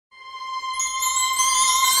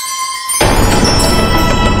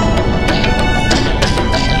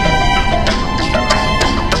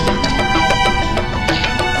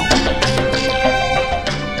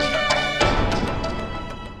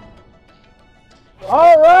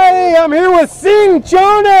Alrighty, I'm here with Sing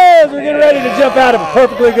Jonas. We're getting ready to jump out of a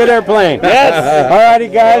perfectly good airplane. Yes.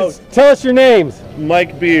 Alrighty, guys, tell us your names.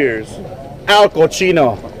 Mike Beers. Al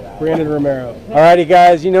Cochino. Brandon Romero. Alrighty,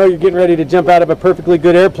 guys, you know you're getting ready to jump out of a perfectly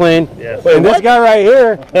good airplane. Yes. And this guy right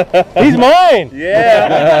here, he's mine.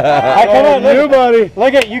 Yeah. I come on, look, buddy.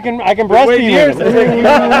 Look at you. I can breastfeed you.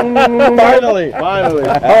 Finally.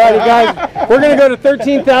 Alrighty, guys, we're gonna go to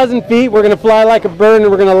 13,000 feet. We're gonna fly like a bird,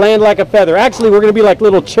 and we're gonna land like a feather. Actually, we're gonna be like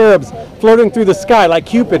little cherubs floating through the sky, like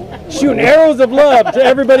Cupid, shooting arrows of love to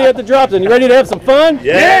everybody at the drop zone. You ready to have some fun?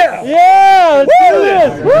 Yeah. Yeah. Let's do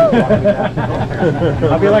this.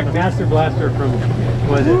 I'll be like Master Blaster from,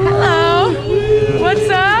 what is it? Hello. What's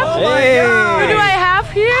up? Hey. Who do I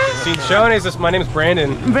have here? Cinchones. My name is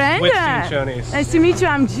Brandon. Brandon. With Cinchones. Nice to meet you.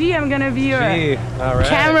 I'm G. I'm gonna be your All right.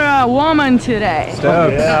 camera woman today.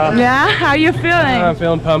 Stoked. Yeah? How you feeling? I'm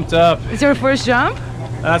feeling pumped up. It's your first jump?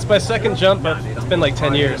 It's my second jump, but it's been like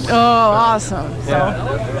 10 years. Oh, awesome.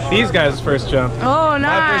 Yeah. These guys' first jump. Oh, nice.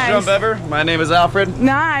 My first jump ever. My name is Alfred.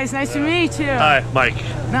 Nice. Nice to meet you. Hi, Mike.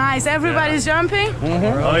 Nice. Everybody's jumping?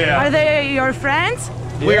 Oh yeah. Are they your friends?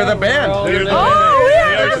 We are the band. Oh, we are the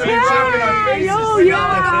band. Yo,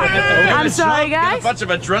 yeah. I'm sorry, Get a guys. bunch of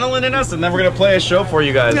adrenaline in us, and then we're gonna play a show for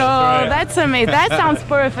you guys. Oh, that's amazing. That sounds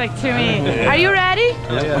perfect to me. Are you ready?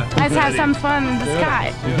 Yeah. Let's have some fun in the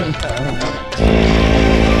sky.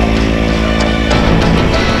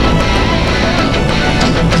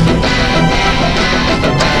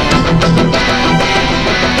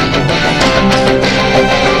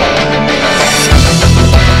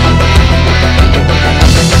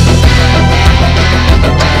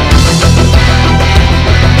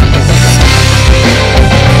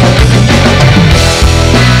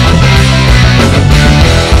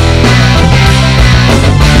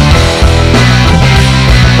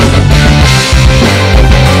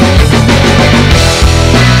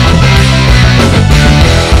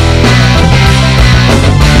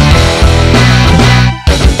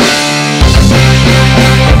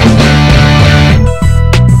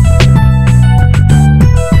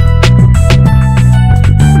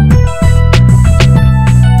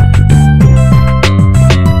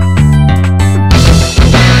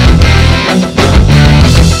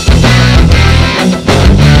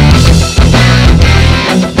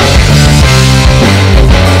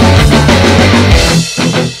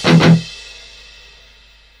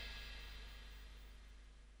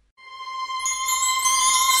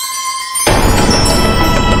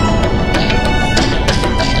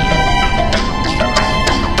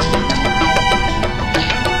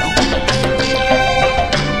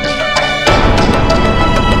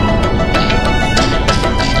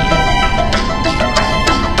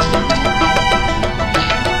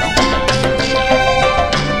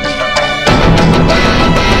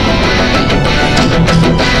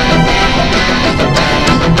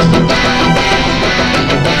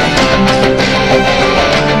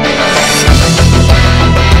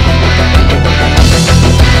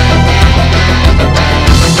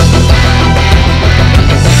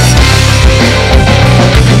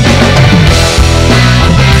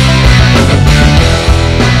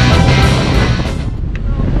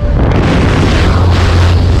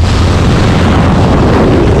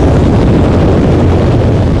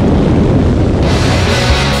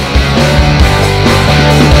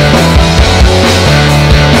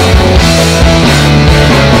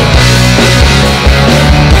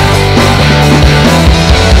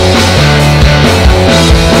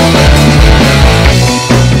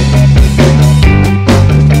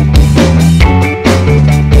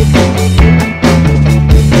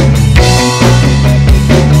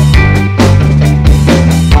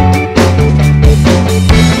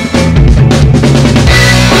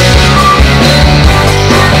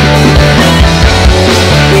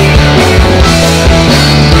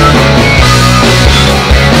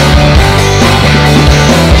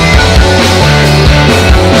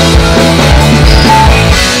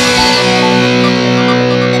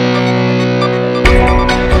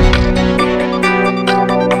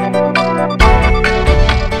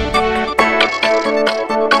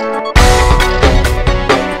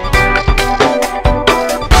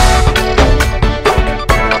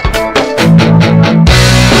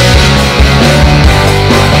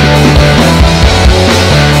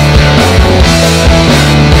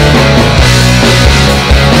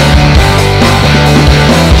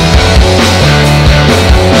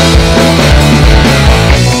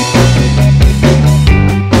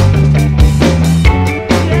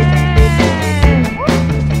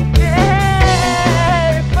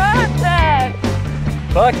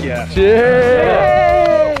 Fuck yeah.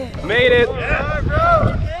 Yay! Made it.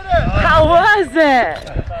 How was it?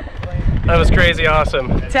 it? That was crazy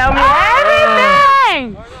awesome. Tell me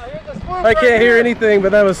everything! I can't hear anything,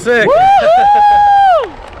 but that was sick.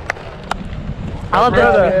 I love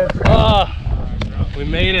that. Oh, we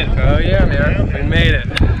made it. Oh yeah, man. We made it.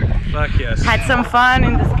 Fuck yes. Had some fun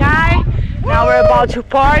in the sky. Now we're about to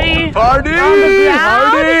party. Party! On the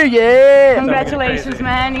ground. Party! Yeah! Congratulations,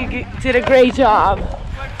 man. You did a great job.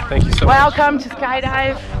 Thank you so much. Welcome to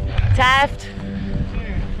Skydive, Taft.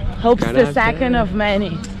 Hope's the second of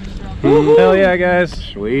many. Hell yeah, guys.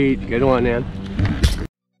 Sweet. Good one, man.